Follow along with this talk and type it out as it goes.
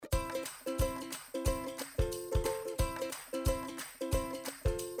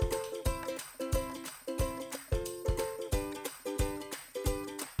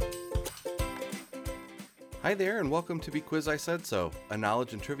Hi there, and welcome to Be Quiz I Said So, a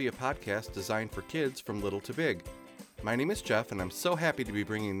knowledge and trivia podcast designed for kids from little to big. My name is Jeff, and I'm so happy to be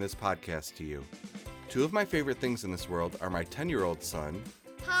bringing this podcast to you. Two of my favorite things in this world are my 10-year-old son,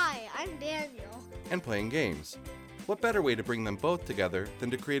 Hi, I'm Daniel. and playing games. What better way to bring them both together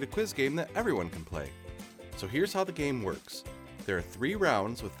than to create a quiz game that everyone can play? So here's how the game works. There are 3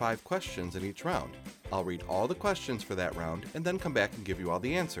 rounds with 5 questions in each round. I'll read all the questions for that round and then come back and give you all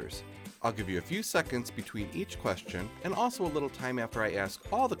the answers. I'll give you a few seconds between each question and also a little time after I ask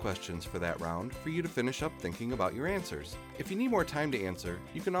all the questions for that round for you to finish up thinking about your answers. If you need more time to answer,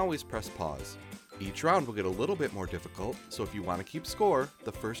 you can always press pause. Each round will get a little bit more difficult, so if you want to keep score,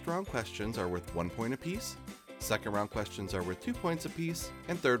 the first round questions are worth 1 point apiece, second round questions are worth 2 points apiece,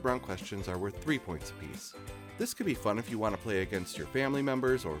 and third round questions are worth 3 points apiece. This could be fun if you want to play against your family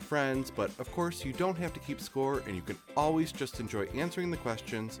members or friends, but of course you don't have to keep score and you can always just enjoy answering the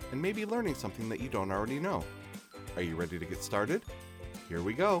questions and maybe learning something that you don't already know. Are you ready to get started? Here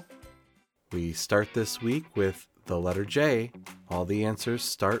we go. We start this week with the letter J. All the answers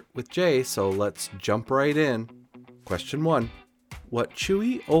start with J, so let's jump right in. Question 1. What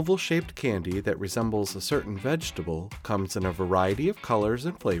chewy, oval-shaped candy that resembles a certain vegetable comes in a variety of colors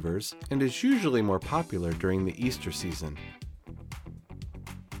and flavors and is usually more popular during the Easter season?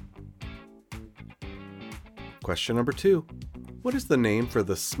 Question number 2. What is the name for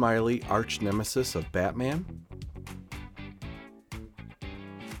the smiley arch-nemesis of Batman?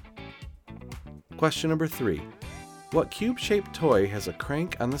 Question number 3. What cube-shaped toy has a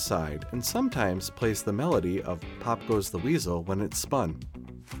crank on the side and sometimes plays the melody of Pop Goes the Weasel when it's spun?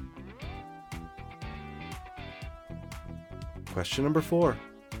 Question number 4.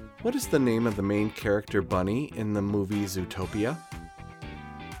 What is the name of the main character bunny in the movie Zootopia?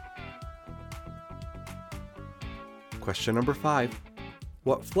 Question number 5.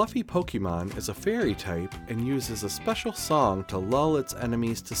 What fluffy Pokemon is a fairy type and uses a special song to lull its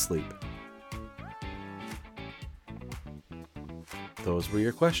enemies to sleep? Those were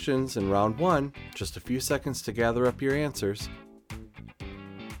your questions in round 1. Just a few seconds to gather up your answers.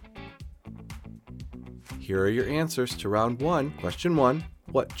 Here are your answers to round 1. Question 1.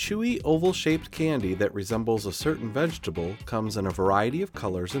 What chewy, oval-shaped candy that resembles a certain vegetable comes in a variety of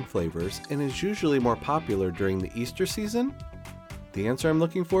colors and flavors and is usually more popular during the Easter season? The answer I'm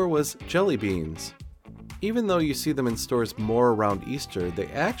looking for was jelly beans. Even though you see them in stores more around Easter, they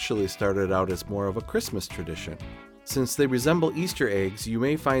actually started out as more of a Christmas tradition. Since they resemble Easter eggs, you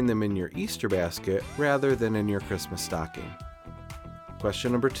may find them in your Easter basket rather than in your Christmas stocking.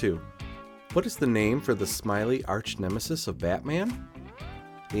 Question number 2. What is the name for the smiley arch-nemesis of Batman?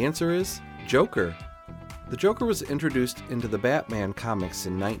 The answer is Joker. The Joker was introduced into the Batman comics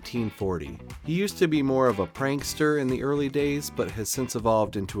in 1940. He used to be more of a prankster in the early days, but has since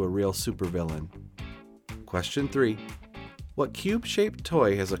evolved into a real supervillain. Question 3. What cube-shaped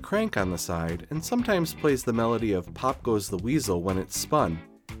toy has a crank on the side and sometimes plays the melody of Pop Goes the Weasel when it's spun?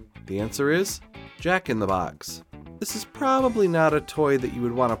 The answer is Jack-in-the-Box. This is probably not a toy that you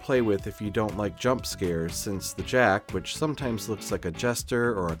would want to play with if you don't like jump scares, since the Jack, which sometimes looks like a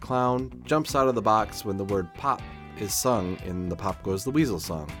jester or a clown, jumps out of the box when the word pop is sung in the Pop Goes the Weasel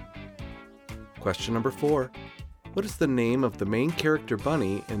song. Question number 4. What is the name of the main character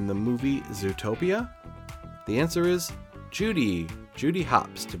bunny in the movie Zootopia? The answer is Judy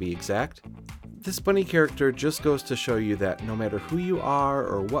Hopps to be exact. This bunny character just goes to show you that no matter who you are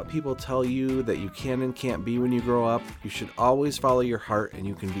or what people tell you that you can and can't be when you grow up, you should always follow your heart and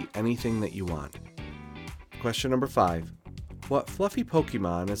you can be anything that you want. Question number 5. What fluffy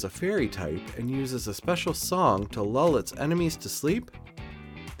Pokemon is a fairy type and uses a special song to lull its enemies to sleep?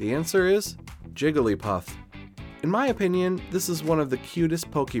 The answer is Jigglypuff. In my opinion, this is one of the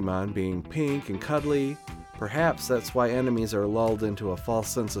cutest Pokemon, being pink and cuddly. Perhaps that's why enemies are lulled into a false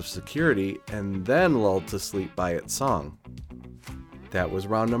sense of security and then lulled to sleep by its song. That was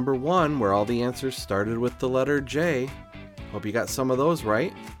round number 1, where all the answers started with the letter J. Hope you got some of those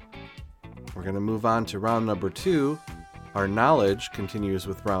right. We're going to move on to round number 2. Our knowledge continues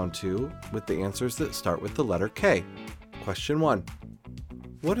with round 2 with the answers that start with the letter K. Question 1.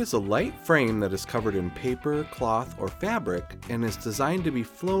 What is a light frame that is covered in paper, cloth, or fabric and is designed to be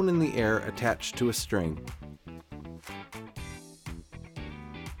flown in the air attached to a string?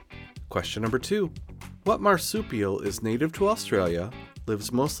 Question number 2. What marsupial is native to Australia,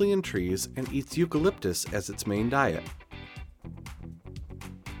 lives mostly in trees, and eats eucalyptus as its main diet?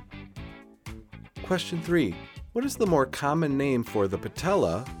 Question 3. What is the more common name for the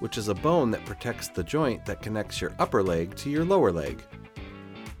patella, which is a bone that protects the joint that connects your upper leg to your lower leg?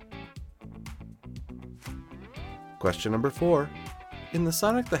 Question number 4. In the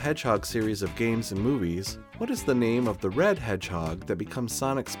Sonic the Hedgehog series of games and movies, what is the name of the red hedgehog that becomes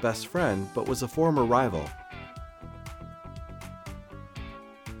Sonic's best friend but was a former rival?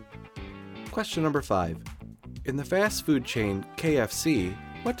 Question number 5. In the fast food chain KFC,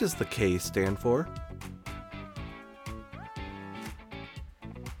 what does the K stand for?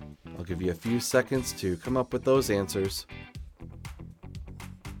 I'll give you a few seconds to come up with those answers.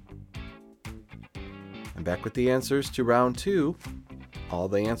 I'm back with the answers to round 2. All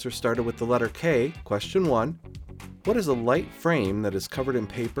the answers started with the letter K. Question 1. What is a light frame that is covered in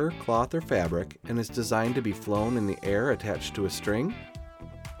paper, cloth, or fabric and is designed to be flown in the air attached to a string?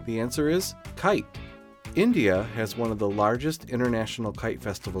 The answer is kite. India has one of the largest international kite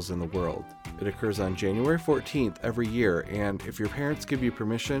festivals in the world. It occurs on January 14th every year, and if your parents give you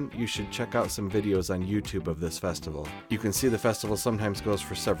permission, you should check out some videos on YouTube of this festival. You can see the festival sometimes goes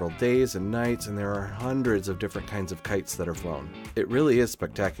for several days and nights, and there are hundreds of different kinds of kites that are flown. It really is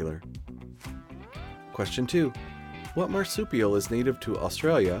spectacular. Question 2. What marsupial is native to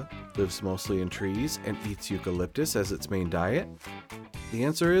Australia, lives mostly in trees, and eats eucalyptus as its main diet? The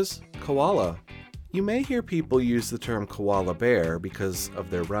answer is koala. You may hear people use the term koala bear because of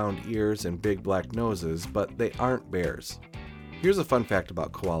their round ears and big black noses, but they aren't bears. Here's a fun fact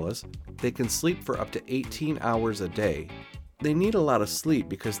about koalas. They can sleep for up to 18 hours a day. They need a lot of sleep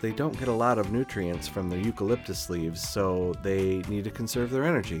because they don't get a lot of nutrients from their eucalyptus leaves, so they need to conserve their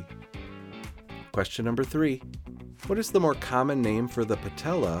energy. Question number 3. What is the more common name for the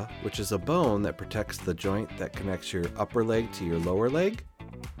patella, which is a bone that protects the joint that connects your upper leg to your lower leg?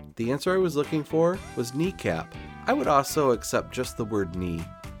 The answer I was looking for was kneecap. I would also accept just the word knee.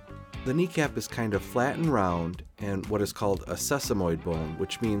 The kneecap is kind of flat and round and what is called a sesamoid bone,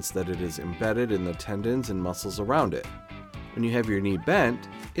 which means that it is embedded in the tendons and muscles around it. When you have your knee bent,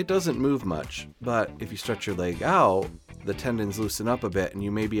 it doesn't move much, but if you stretch your leg out, the tendons loosen up a bit and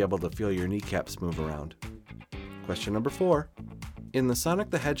you may be able to feel your kneecaps move around. Question number 4. In the Sonic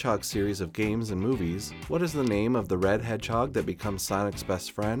the Hedgehog series of games and movies, what is the name of the red hedgehog that becomes Sonic's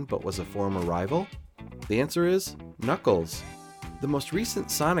best friend but was a former rival? The answer is Knuckles. The most recent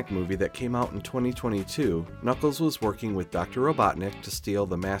Sonic movie that came out in 2022, Knuckles was working with Dr. Robotnik to steal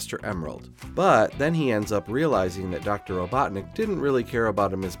the Master Emerald. But then he ends up realizing that Dr. Robotnik didn't really care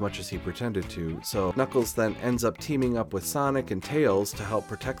about him as much as he pretended to, so Knuckles then ends up teaming up with Sonic and Tails to help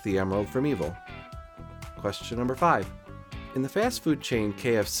protect the Emerald from evil. Question number 5. In the fast food chain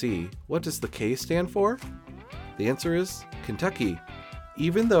KFC, what does the K stand for? The answer is Kentucky.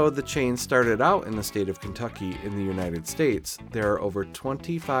 Even though the chain started out in the state of Kentucky in the United States, there are over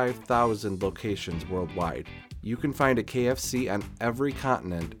 25,000 locations worldwide. You can find a KFC on every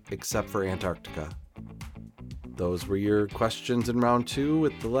continent except for Antarctica. Those were your questions in round 2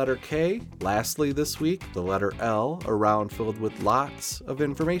 with the letter K. Lastly this week, the letter L, a round filled with lots of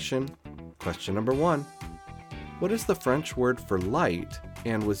information. Question number 1. What is the French word for light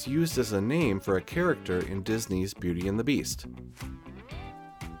and was used as a name for a character in Disney's Beauty and the Beast?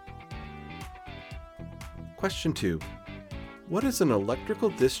 Question 2. What is an electrical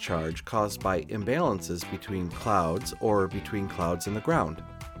discharge caused by imbalances between clouds or between clouds and the ground?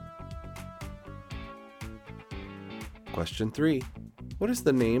 Question 3. What is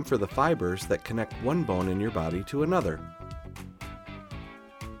the name for the fibers that connect one bone in your body to another?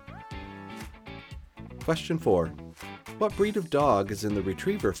 Question 4. What breed of dog is in the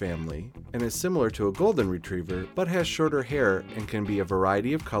Retriever family and is similar to a Golden Retriever but has shorter hair and can be a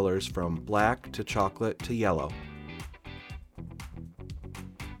variety of colors from black to chocolate to yellow?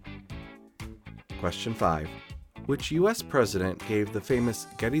 Question 5. Which U.S. president gave the famous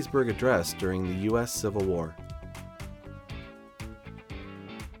Gettysburg Address during the U.S. Civil War?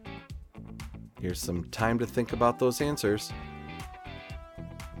 Here's some time to think about those answers.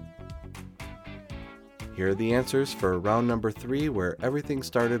 Here are the answers for round number 3, where everything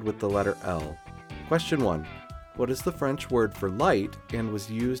started with the letter L. Question 1. What is the French word for light and was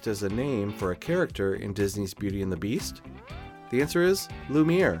used as a name for a character in Disney's Beauty and the Beast? The answer is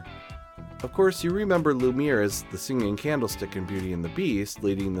Lumiere. Of course, you remember Lumiere as the singing candlestick in Beauty and the Beast,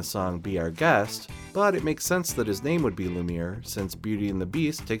 leading the song Be Our Guest, but it makes sense that his name would be Lumiere since Beauty and the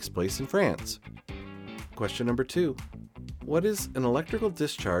Beast takes place in France. Question number 2. What is an electrical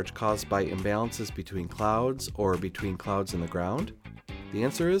discharge caused by imbalances between clouds or between clouds and the ground? The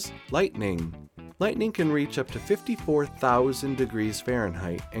answer is lightning. Lightning can reach up to 54,000 degrees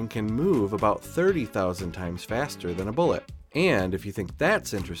Fahrenheit and can move about 30,000 times faster than a bullet. And if you think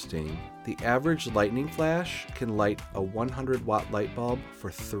that's interesting, the average lightning flash can light a 100-watt light bulb for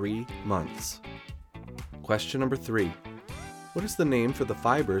 3 months. Question number 3. What is the name for the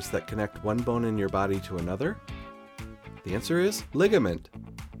fibers that connect one bone in your body to another? The answer is ligament.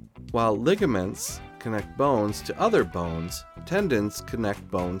 While ligaments connect bones to other bones, tendons connect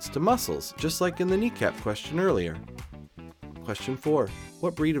bones to muscles, just like in the kneecap question earlier. Question 4.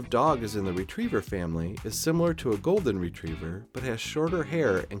 What breed of dog is in the Retriever family is similar to a Golden Retriever, but has shorter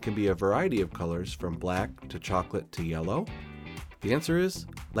hair and can be a variety of colors from black to chocolate to yellow? The answer is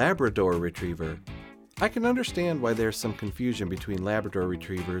Labrador Retriever. I can understand why there's some confusion between Labrador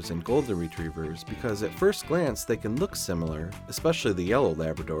Retrievers and Golden Retrievers because at first glance they can look similar, especially the yellow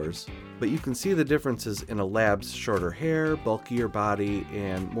Labradors, but you can see the differences in a Lab's shorter hair, bulkier body,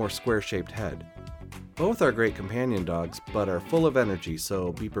 and more square-shaped head. Both are great companion dogs, but are full of energy,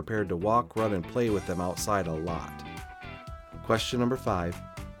 so be prepared to walk, run, and play with them outside a lot. Question number 5.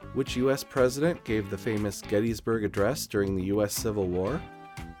 Which U.S. president gave the famous Gettysburg Address during the U.S. Civil War?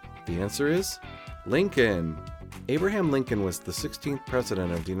 The answer is Lincoln. Abraham Lincoln was the 16th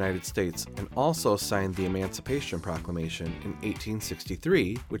President of the United States and also signed the Emancipation Proclamation in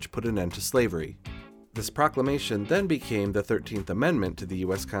 1863, which put an end to slavery. This proclamation then became the 13th Amendment to the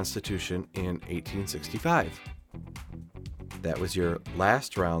U.S. Constitution in 1865. That was your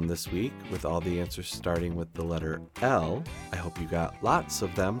last round this week, with all the answers starting with the letter L. I hope you got lots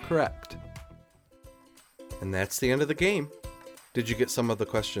of them correct. And that's the end of the game. Did you get some of the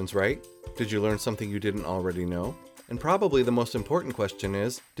questions right? Did you learn something you didn't already know? And probably the most important question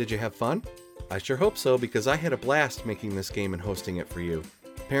is, did you have fun? I sure hope so, because I had a blast making this game and hosting it for you.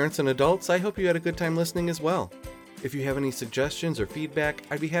 Parents and adults, I hope you had a good time listening as well. If you have any suggestions or feedback,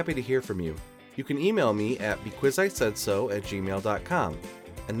 I'd be happy to hear from you. You can email me at bequizisaidso@gmail.com,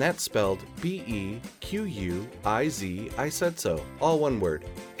 and that's spelled BEQUIZ, I said so, all one word.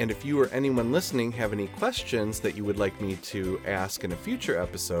 And if you or anyone listening have any questions that you would like me to ask in a future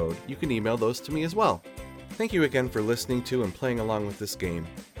episode, you can email those to me as well. Thank you again for listening to and playing along with this game.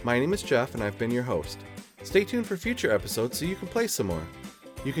 My name is Jeff, and I've been your host. Stay tuned for future episodes so you can play some more.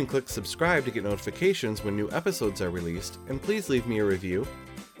 You can click subscribe to get notifications when new episodes are released, and please leave me a review.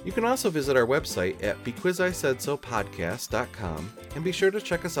 You can also visit our website at bequizisaidsopodcast.com, and be sure to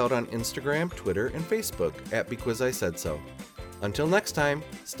check us out on Instagram, Twitter, and Facebook at bequizisaidsO. Until next time,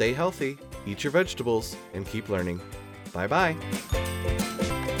 stay healthy, eat your vegetables, and keep learning. Bye-bye.